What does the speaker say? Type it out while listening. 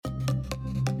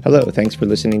Hello, thanks for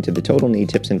listening to the Total Knee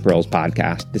Tips and Pearls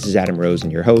podcast. This is Adam Rosen,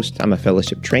 your host. I'm a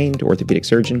fellowship-trained orthopedic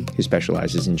surgeon who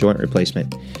specializes in joint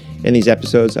replacement. In these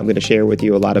episodes, I'm going to share with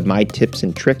you a lot of my tips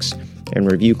and tricks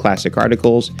and review classic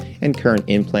articles and current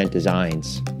implant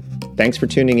designs. Thanks for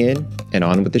tuning in, and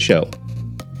on with the show.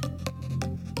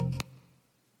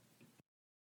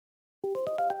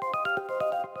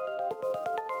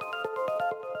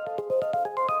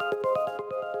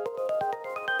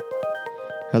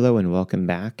 Hello and welcome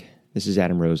back. This is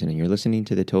Adam Rosen, and you're listening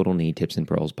to the Total Knee Tips and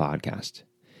Pearls podcast.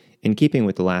 In keeping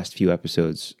with the last few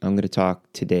episodes, I'm going to talk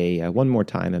today one more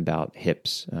time about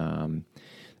hips.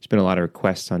 There's been a lot of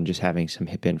requests on just having some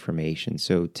hip information.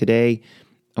 So today,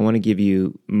 I want to give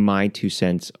you my 2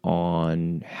 cents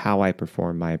on how I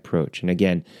perform my approach. And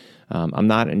again, I'm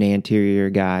not an anterior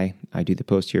guy. I do the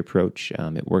posterior approach.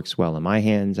 It works well in my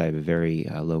hands. I have a very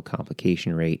low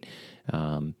complication rate.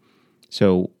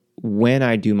 So when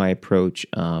I do my approach,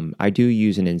 I do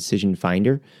use an incision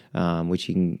finder, which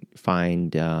you can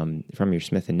find from your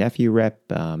Smith & Nephew rep.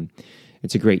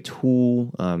 It's a great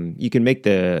tool. You can make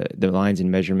the lines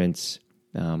and measurements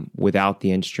without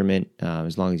the instrument,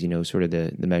 as long as you know sort of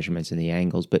the measurements and the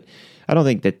angles. But I don't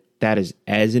think that is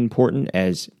as important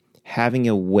as having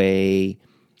a way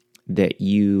that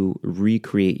you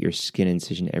recreate your skin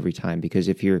incision every time. Because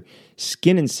if your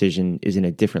skin incision is in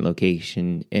a different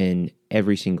location in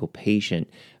every single patient,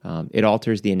 it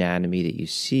alters the anatomy that you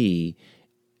see,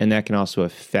 and that can also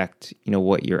affect,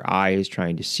 what your eye is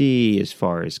trying to see as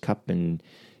far as cup and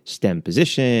stem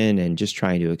position and just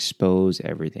trying to expose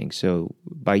everything. So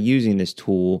by using this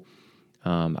tool,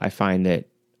 I find that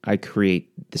I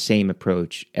create the same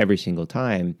approach every single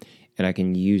time, and I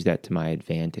can use that to my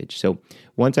advantage. So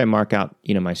once I mark out,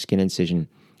 my skin incision,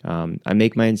 I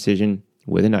make my incision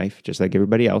with a knife, just like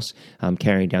everybody else,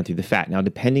 carrying down through the fat. Now,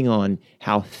 depending on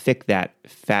how thick that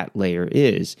fat layer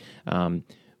is,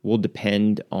 will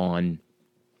depend on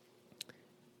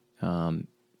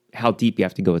how deep you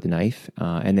have to go with the knife.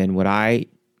 And then what I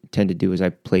tend to do is I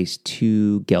place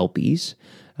 2 Gelpies.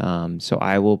 So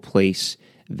I will place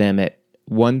them at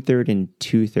 1/3 and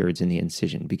 2/3 in the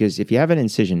incision. Because if you have an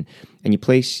incision and you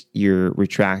place your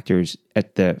retractors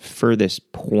at the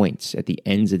furthest points at the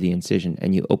ends of the incision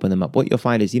and you open them up, what you'll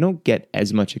find is you don't get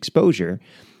as much exposure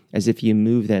as if you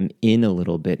move them in a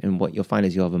little bit. And what you'll find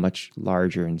is you'll have a much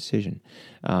larger incision.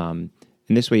 And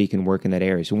this way you can work in that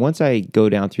area. So once I go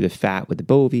down through the fat with the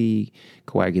bovie,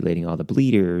 coagulating all the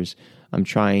bleeders, I'm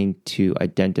trying to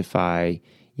identify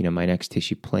my next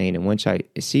tissue plane. And once I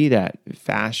see that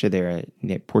fascia there,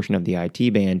 that portion of the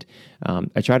IT band,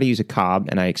 I try to use a cob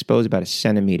and I expose about 1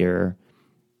 centimeter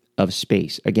of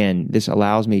space. Again, this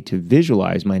allows me to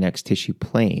visualize my next tissue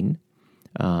plane.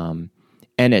 And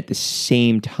at the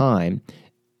same time,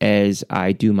 as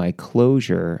I do my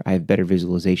closure, I have better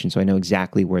visualization. So I know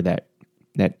exactly where that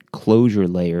closure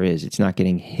layer is. It's not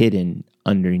getting hidden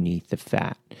underneath the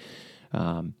fat.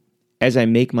 As I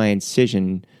make my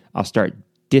incision, I'll start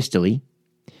distally,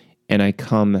 and I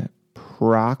come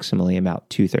proximally about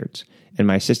 2/3. And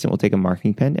my assistant will take a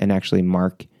marking pen and actually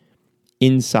mark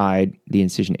inside the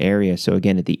incision area. So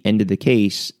again, at the end of the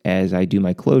case, as I do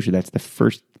my closure, that's the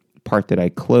first part that I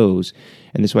close.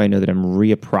 And this way I know that I'm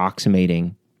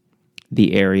reapproximating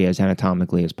the area as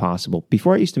anatomically as possible.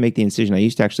 Before I used to make the incision, I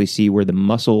used to actually see where the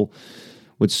muscle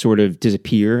would sort of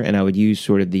disappear, and I would use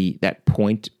sort of that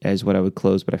point as what I would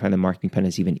close, but I find the marking pen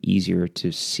is even easier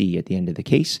to see at the end of the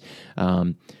case.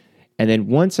 And then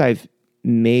once I've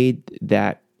made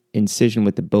that incision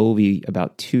with the bovie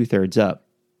about 2/3 up,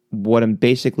 what I'm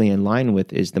basically in line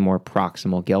with is the more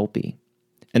proximal Gelpie.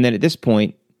 And then at this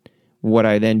point, what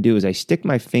I then do is I stick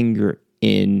my finger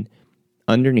in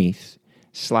underneath,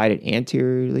 slide it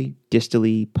anteriorly,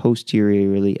 distally,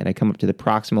 posteriorly, and I come up to the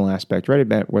proximal aspect right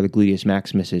about where the gluteus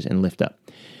maximus is and lift up.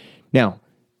 Now,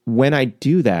 when I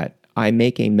do that, I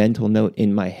make a mental note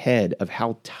in my head of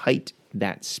how tight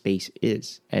that space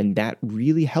is. And that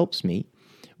really helps me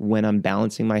when I'm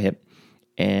balancing my hip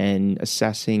and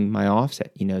assessing my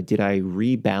offset. Did I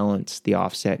rebalance the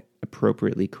offset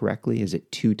appropriately, correctly? Is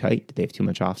it too tight? Did they have too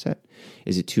much offset?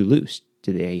 Is it too loose?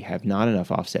 Do they have not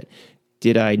enough offset?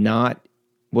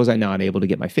 Was I not able to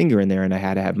get my finger in there and I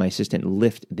had to have my assistant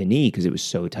lift the knee because it was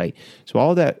so tight? So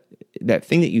all that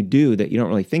thing that you do that you don't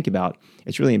really think about,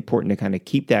 it's really important to kind of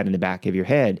keep that in the back of your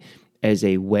head as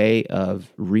a way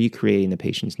of recreating the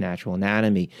patient's natural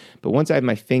anatomy. But once I have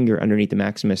my finger underneath the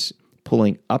maximus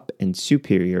pulling up and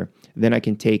superior, then I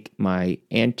can take my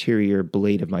anterior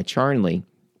blade of my Charnley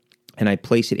and I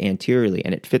place it anteriorly,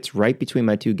 and it fits right between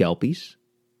my 2 Gelpies.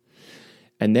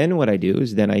 And then what I do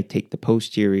is then I take the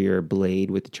posterior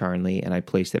blade with the Charnley and I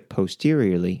place it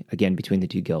posteriorly, again, between the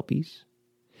two Gelpies.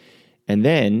 And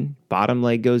then bottom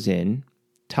leg goes in,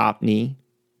 top knee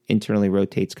internally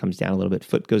rotates, comes down a little bit,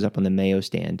 foot goes up on the Mayo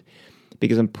stand,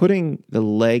 because I'm putting the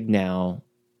leg now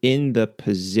in the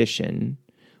position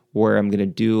where I'm going to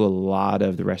do a lot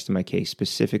of the rest of my case,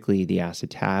 specifically the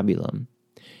acetabulum.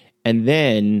 And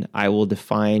then I will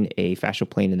define a fascial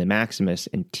plane in the maximus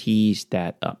and tease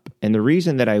that up. And the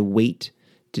reason that I wait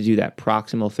to do that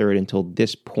proximal third until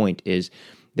this point is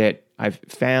that I've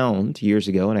found years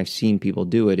ago, and I've seen people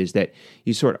do it, is that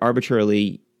you sort of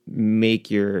arbitrarily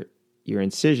make your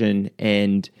incision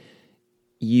and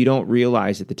you don't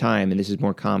realize at the time, and this is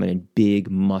more common in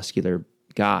big muscular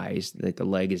guys, that the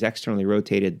leg is externally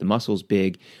rotated, the muscle's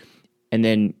big, and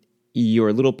then you're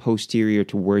a little posterior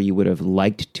to where you would have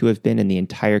liked to have been. In the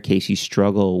entire case, you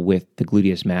struggle with the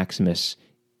gluteus maximus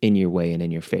in your way and in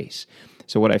your face.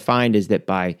 So what I find is that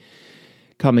by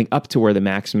coming up to where the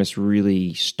maximus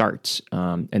really starts,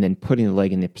 and then putting the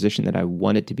leg in the position that I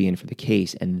want it to be in for the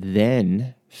case, and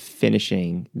then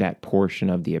finishing that portion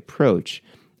of the approach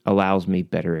allows me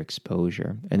better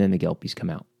exposure. And then the Gelpies come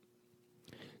out.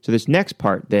 So this next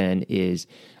part then is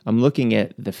I'm looking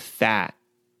at the fat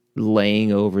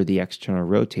laying over the external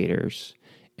rotators.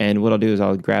 And what I'll do is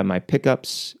I'll grab my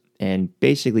pickups and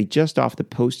basically just off the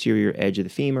posterior edge of the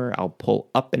femur, I'll pull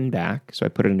up and back. So I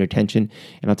put it under tension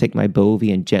and I'll take my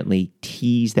bovie and gently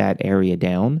tease that area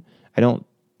down. I don't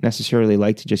necessarily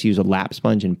like to just use a lap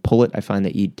sponge and pull it. I find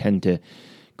that you tend to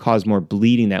cause more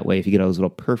bleeding that way if you get all those little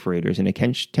perforators. And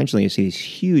intentionally you see these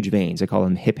huge veins. I call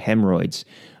them hip hemorrhoids.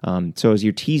 So as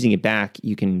you're teasing it back,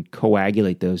 you can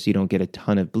coagulate those so you don't get a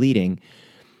ton of bleeding.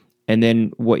 And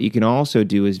then what you can also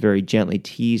do is very gently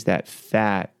tease that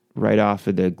fat right off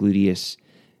of the gluteus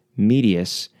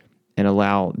medius and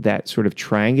allow that sort of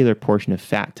triangular portion of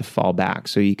fat to fall back.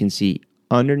 So you can see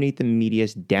underneath the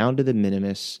medius down to the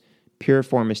minimus,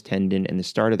 piriformis tendon, and the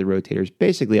start of the rotators,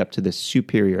 basically up to the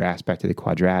superior aspect of the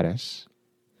quadratus.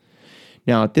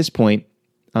 Now at this point,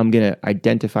 I'm going to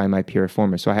identify my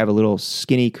piriformis. So I have a little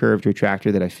skinny curved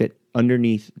retractor that I fit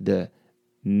underneath the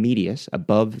medius,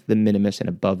 above the minimus and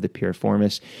above the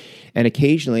piriformis. And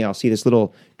occasionally I'll see this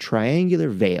little triangular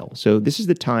veil. So this is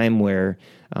the time where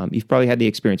you've probably had the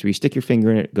experience where you stick your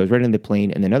finger in it, it goes right into the plane,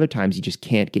 and then other times you just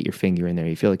can't get your finger in there.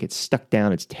 You feel like it's stuck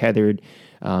down, it's tethered.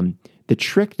 The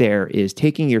trick there is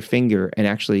taking your finger and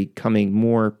actually coming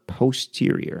more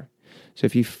posterior. So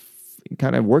if you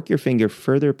kind of work your finger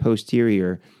further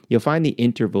posterior, you'll find the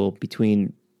interval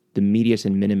between the medius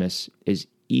and minimus is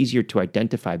easier to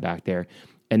identify back there.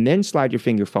 And then slide your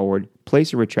finger forward,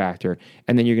 place a retractor,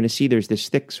 and then you're going to see there's this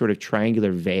thick sort of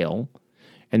triangular veil.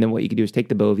 And then what you can do is take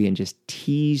the bovie and just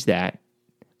tease that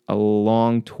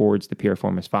along towards the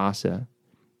piriformis fossa,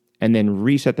 and then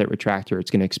reset that retractor. It's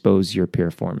going to expose your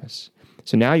piriformis.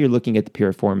 So now you're looking at the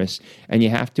piriformis, and you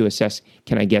have to assess,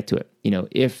 can I get to it? You know,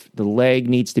 if the leg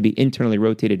needs to be internally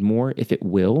rotated more, if it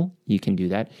will, you can do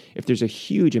that. If there's a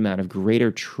huge amount of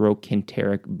greater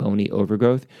trochanteric bony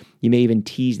overgrowth, you may even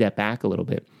tease that back a little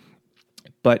bit.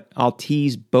 But I'll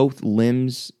tease both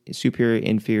limbs, superior,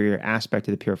 inferior aspect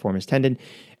of the piriformis tendon,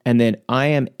 and then I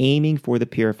am aiming for the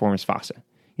piriformis fossa.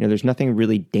 You know, there's nothing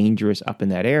really dangerous up in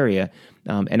that area,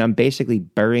 and I'm basically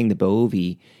burying the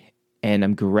bovie, and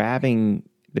I'm grabbing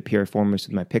the piriformis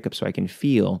with my pickup so I can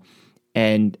feel,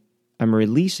 and I'm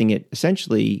releasing it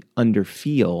essentially under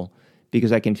feel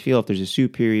because I can feel if there's a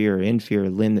superior or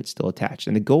inferior limb that's still attached.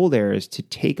 And the goal there is to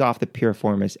take off the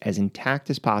piriformis as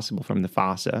intact as possible from the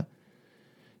fossa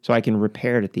so I can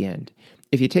repair it at the end.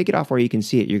 If you take it off where you can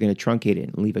see it, you're going to truncate it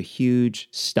and leave a huge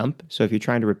stump. So if you're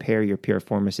trying to repair your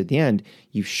piriformis at the end,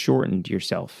 you've shortened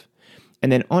yourself.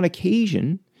 And then on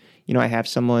occasion, you know, I have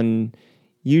someone,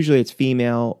 usually it's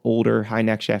female, older, high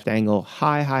neck shaft angle,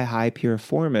 high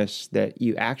piriformis, that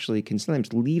you actually can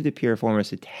sometimes leave the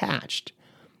piriformis attached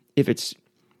if it's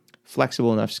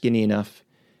flexible enough, skinny enough,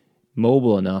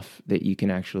 mobile enough that you can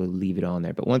actually leave it on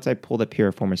there. But once I pull the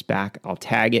piriformis back, I'll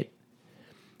tag it,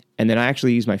 and then I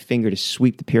actually use my finger to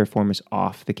sweep the piriformis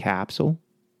off the capsule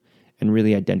and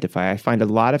really identify. I find a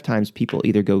lot of times people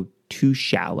either go too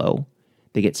shallow,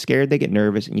 they get scared, they get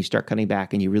nervous, and you start cutting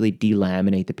back and you really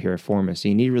delaminate the piriformis. So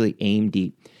you need to really aim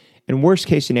deep. In worst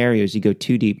case scenarios, you go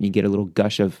too deep and you get a little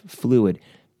gush of fluid.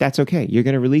 That's okay. You're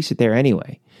going to release it there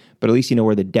anyway, but at least you know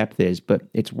where the depth is. But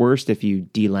it's worst if you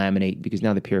delaminate because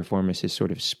now the piriformis is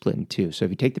sort of split in two. So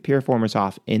if you take the piriformis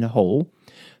off in a hole,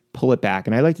 pull it back.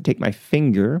 And I like to take my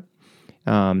finger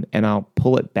and I'll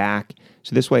pull it back.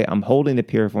 So this way I'm holding the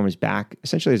piriformis back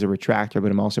essentially as a retractor,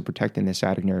 but I'm also protecting the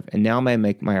sciatic nerve. And now I'm going to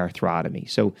make my arthrotomy.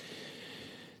 So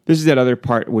This is that other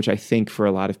part, which I think for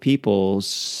a lot of people is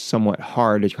somewhat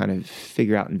hard to kind of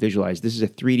figure out and visualize. This is a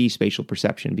 3D spatial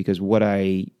perception because what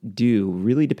I do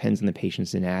really depends on the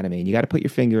patient's anatomy. And you got to put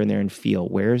your finger in there and feel,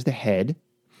 where is the head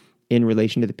in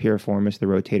relation to the piriformis, the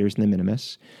rotators, and the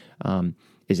minimus?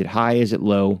 Is it high? Is it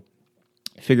low?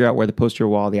 Figure out where the posterior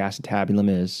wall of the acetabulum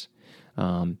is,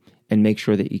 and make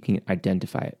sure that you can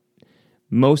identify it.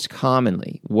 Most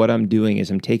commonly, what I'm doing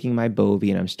is I'm taking my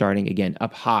bovie and I'm starting, again,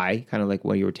 up high, kind of like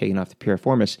when you were taking off the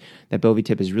piriformis. That bovie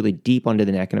tip is really deep under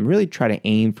the neck, and I'm really trying to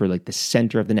aim for like the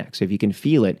center of the neck. So if you can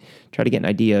feel it, try to get an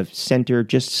idea of center,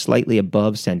 just slightly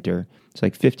above center. It's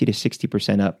like 50 to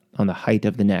 60% up on the height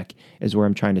of the neck is where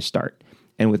I'm trying to start.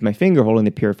 And with my finger holding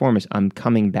the piriformis, I'm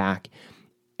coming back.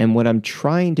 And what I'm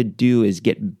trying to do is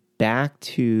get back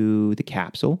to the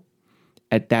capsule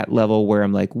at that level where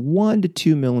I'm like 1 to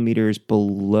 2 millimeters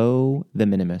below the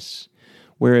minimus,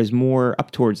 whereas more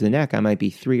up towards the neck, I might be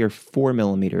 3 or 4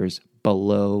 millimeters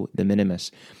below the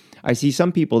minimus. I see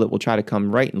some people that will try to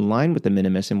come right in line with the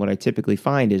minimus, and what I typically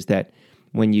find is that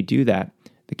when you do that,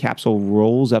 the capsule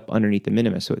rolls up underneath the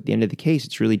minimus. So at the end of the case,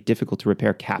 it's really difficult to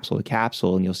repair capsule to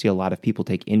capsule, and you'll see a lot of people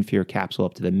take inferior capsule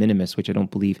up to the minimus, which I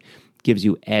don't believe gives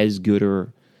you as good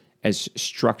or as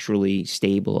structurally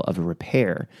stable of a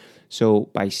repair. So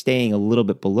by staying a little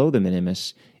bit below the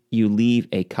minimus, you leave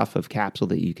a cuff of capsule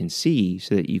that you can see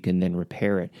so that you can then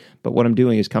repair it. But what I'm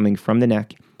doing is coming from the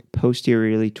neck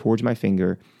posteriorly towards my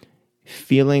finger,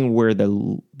 feeling where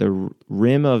the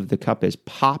rim of the cup is,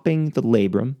 popping the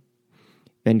labrum,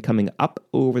 then coming up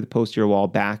over the posterior wall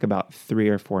back about 3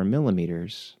 or 4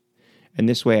 millimeters. And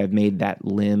this way I've made that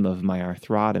limb of my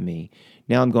arthrotomy.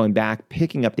 Now I'm going back,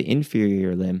 picking up the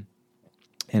inferior limb,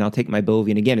 and I'll take my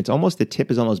bovie. And again, the tip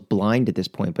is almost blind at this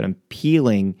point, but I'm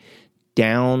peeling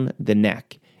down the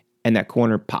neck, and that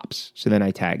corner pops. So then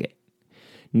I tag it.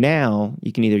 Now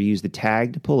you can either use the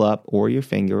tag to pull up or your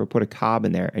finger or put a cob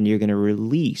in there, and you're going to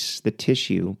release the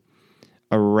tissue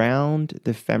around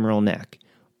the femoral neck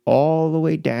all the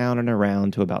way down and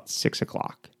around to about 6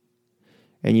 o'clock.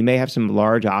 And you may have some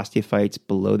large osteophytes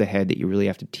below the head that you really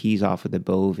have to tease off with the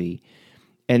bovie.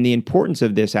 And the importance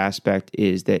of this aspect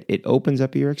is that it opens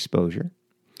up your exposure.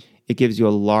 It gives you a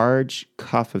large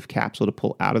cuff of capsule to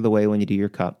pull out of the way when you do your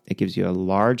cup. It gives you a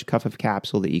large cuff of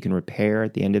capsule that you can repair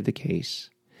at the end of the case.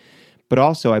 But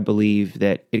also, I believe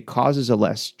that it causes a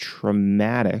less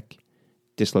traumatic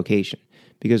dislocation.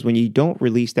 Because when you don't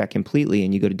release that completely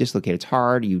and you go to dislocate, it's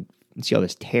hard. You see all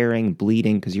this tearing,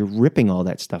 bleeding, because you're ripping all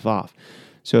that stuff off.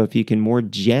 So if you can more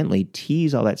gently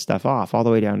tease all that stuff off all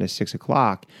the way down to 6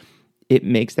 o'clock, it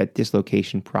makes that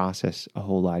dislocation process a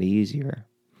whole lot easier.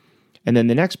 And then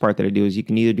the next part that I do is you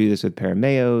can either do this with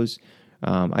Parameos.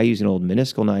 I use an old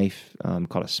meniscal knife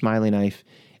called a Smiley knife,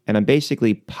 and I'm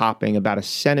basically popping about 1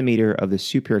 centimeter of the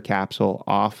superior capsule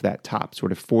off that top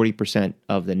sort of 40%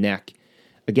 of the neck,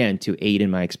 again, to aid in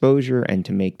my exposure and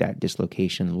to make that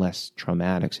dislocation less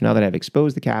traumatic. So now that I've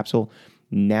exposed the capsule,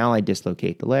 now I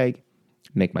dislocate the leg,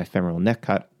 make my femoral neck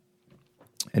cut,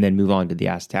 and then move on to the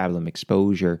acetabulum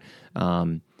exposure.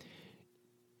 In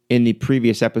the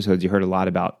previous episodes, you heard a lot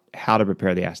about how to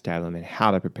prepare the acetabulum and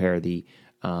how to prepare the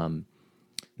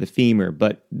femur.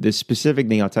 But the specific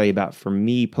thing I'll tell you about for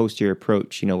me, posterior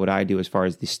approach, what I do as far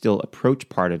as the still approach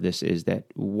part of this is that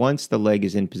once the leg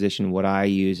is in position, what I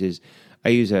use is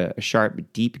a sharp,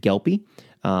 deep Gelpie.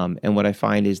 And what I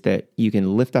find is that you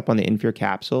can lift up on the inferior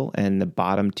capsule and the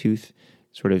bottom tooth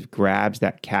sort of grabs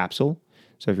that capsule.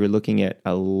 So if you're looking at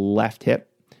a left hip,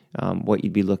 what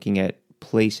you'd be looking at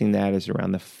placing that is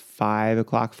around the 5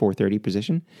 o'clock, 4:30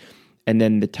 position. And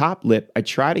then the top lip, I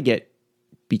try to get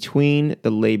between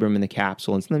the labrum and the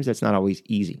capsule, and sometimes that's not always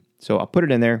easy. So I'll put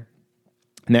it in there,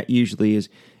 and that usually is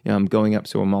going up,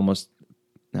 so I'm almost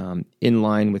in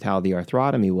line with how the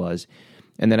arthrotomy was.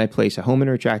 And then I place a Hohmann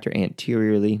retractor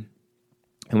anteriorly.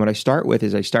 And what I start with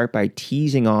is I start by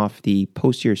teasing off the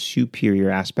posterior superior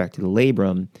aspect of the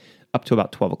labrum up to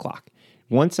about 12 o'clock.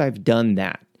 Once I've done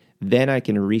that, then I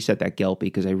can reset that Gelpie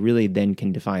because I really then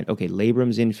can define, okay,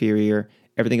 labrum's inferior,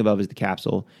 everything above is the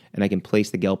capsule, and I can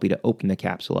place the Gelpie to open the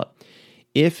capsule up.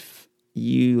 If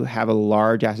you have a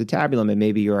large acetabulum and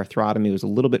maybe your arthrotomy was a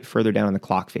little bit further down on the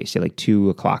clock face, say like 2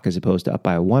 o'clock as opposed to up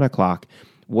by 1 o'clock,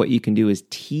 what you can do is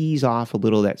tease off a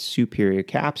little of that superior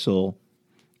capsule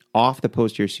off the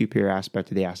posterior superior aspect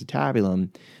of the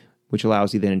acetabulum, which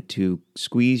allows you then to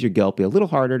squeeze your Gelpie a little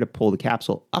harder to pull the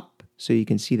capsule up so you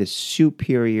can see the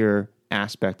superior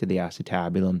aspect of the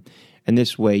acetabulum. And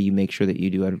this way you make sure that you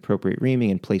do an appropriate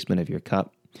reaming and placement of your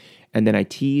cup. And then I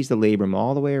tease the labrum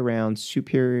all the way around,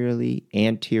 superiorly,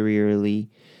 anteriorly,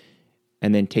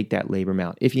 and then take that labrum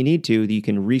out. If you need to, you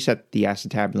can reset the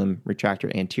acetabulum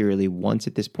retractor anteriorly once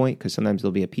at this point, because sometimes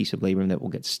there'll be a piece of labrum that will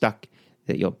get stuck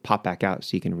that you'll pop back out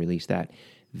so you can release that.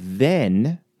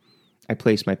 Then I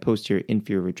place my posterior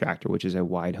inferior retractor, which is a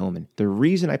wide Hohmann. The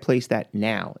reason I place that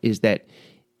now is that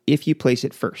if you place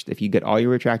it first, if you get all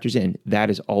your retractors in, that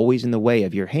is always in the way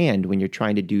of your hand when you're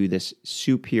trying to do this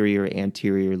superior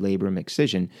anterior labrum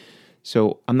excision.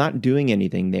 So I'm not doing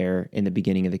anything there in the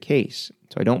beginning of the case.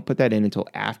 So I don't put that in until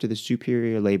after the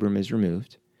superior labrum is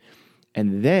removed.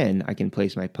 And then I can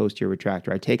place my posterior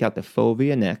retractor. I take out the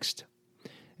fovea next,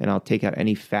 and I'll take out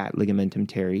any fat ligamentum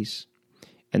teres.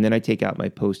 And then I take out my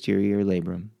posterior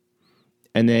labrum.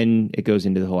 And then it goes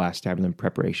into the whole acetabulum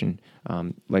preparation,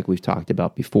 like we've talked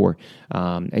about before.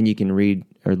 And you can read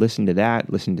or listen to that,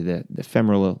 listen to the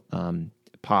femoral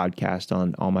podcast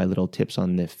on all my little tips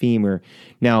on the femur.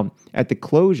 Now, at the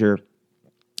closure,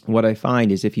 what I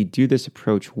find is if you do this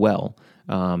approach well,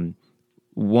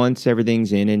 once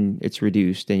everything's in and it's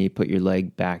reduced and you put your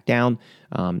leg back down,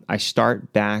 I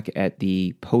start back at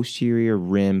the posterior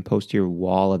rim, posterior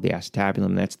wall of the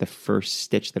acetabulum. That's the first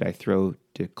stitch that I throw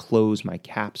to close my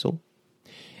capsule.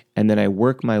 And then I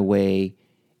work my way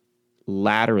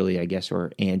laterally, I guess,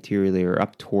 or anteriorly, or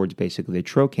up towards basically the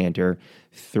trochanter,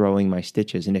 throwing my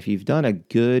stitches. And if you've done a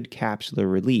good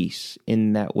capsular release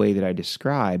in that way that I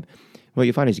describe, what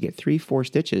you find is you get 3-4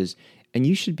 stitches, and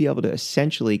you should be able to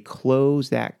essentially close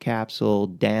that capsule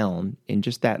down in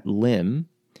just that limb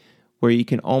where you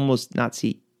can almost not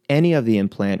see any of the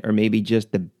implant, or maybe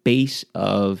just the base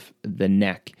of the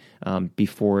neck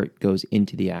before it goes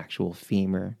into the actual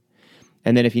femur.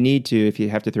 And then if you need to, if you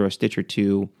have to throw a stitch or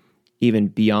two, even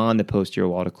beyond the posterior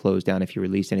wall to close down, if you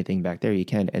release anything back there, you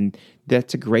can. And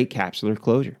that's a great capsular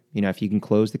closure. If you can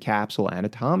close the capsule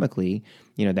anatomically,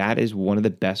 that is one of the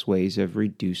best ways of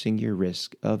reducing your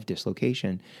risk of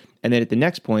dislocation. And then at the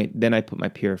next point, then I put my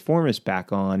piriformis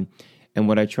back on. And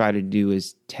what I try to do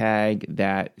is tag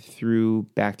that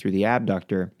back through the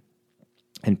abductor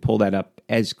and pull that up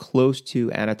as close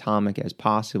to anatomic as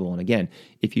possible. And again,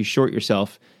 if you short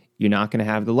yourself, you're not going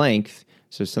to have the length.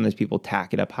 So sometimes people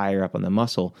tack it up higher up on the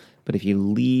muscle. But if you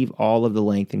leave all of the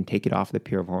length and take it off the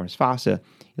piriformis fossa,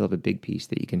 you'll have a big piece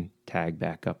that you can tag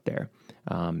back up there.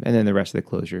 And then the rest of the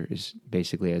closure is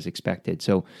basically as expected.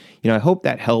 So, I hope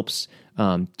that helps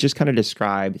just kind of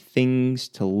describe things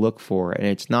to look for. And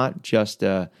it's not just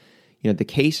the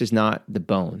case is not the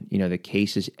bone. The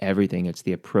case is everything. It's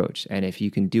the approach. And if you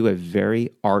can do a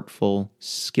very artful,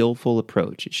 skillful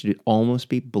approach, it should almost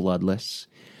be bloodless,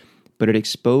 but it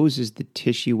exposes the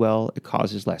tissue well. It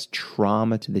causes less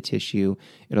trauma to the tissue.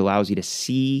 It allows you to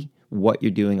see what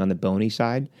you're doing on the bony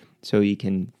side so you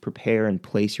can prepare and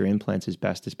place your implants as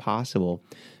best as possible.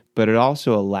 But it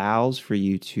also allows for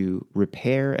you to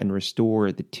repair and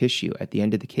restore the tissue at the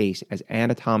end of the case as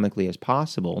anatomically as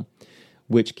possible,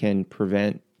 which can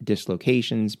prevent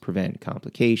dislocations, prevent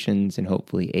complications, and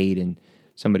hopefully aid in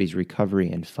somebody's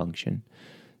recovery and function.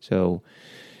 So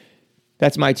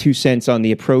that's my 2 cents on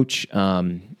the approach.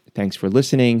 Thanks for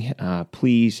listening.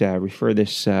 Please refer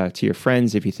this to your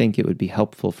friends if you think it would be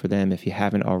helpful for them, if you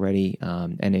haven't already.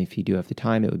 And if you do have the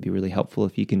time, it would be really helpful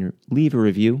if you can leave a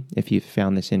review if you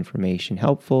found this information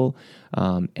helpful.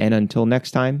 And until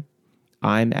next time,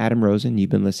 I'm Adam Rosen. You've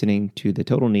been listening to the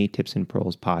Total Knee Tips and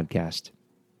Pearls podcast,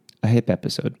 a hip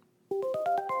episode.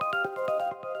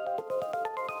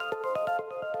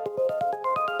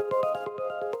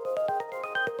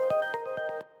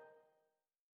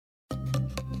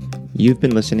 You've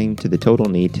been listening to the Total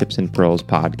Knee Tips and Pearls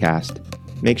podcast.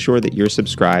 Make sure that you're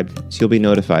subscribed so you'll be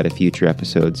notified of future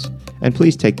episodes. And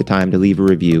please take the time to leave a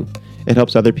review. It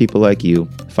helps other people like you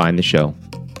find the show.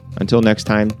 Until next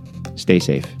time, stay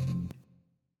safe.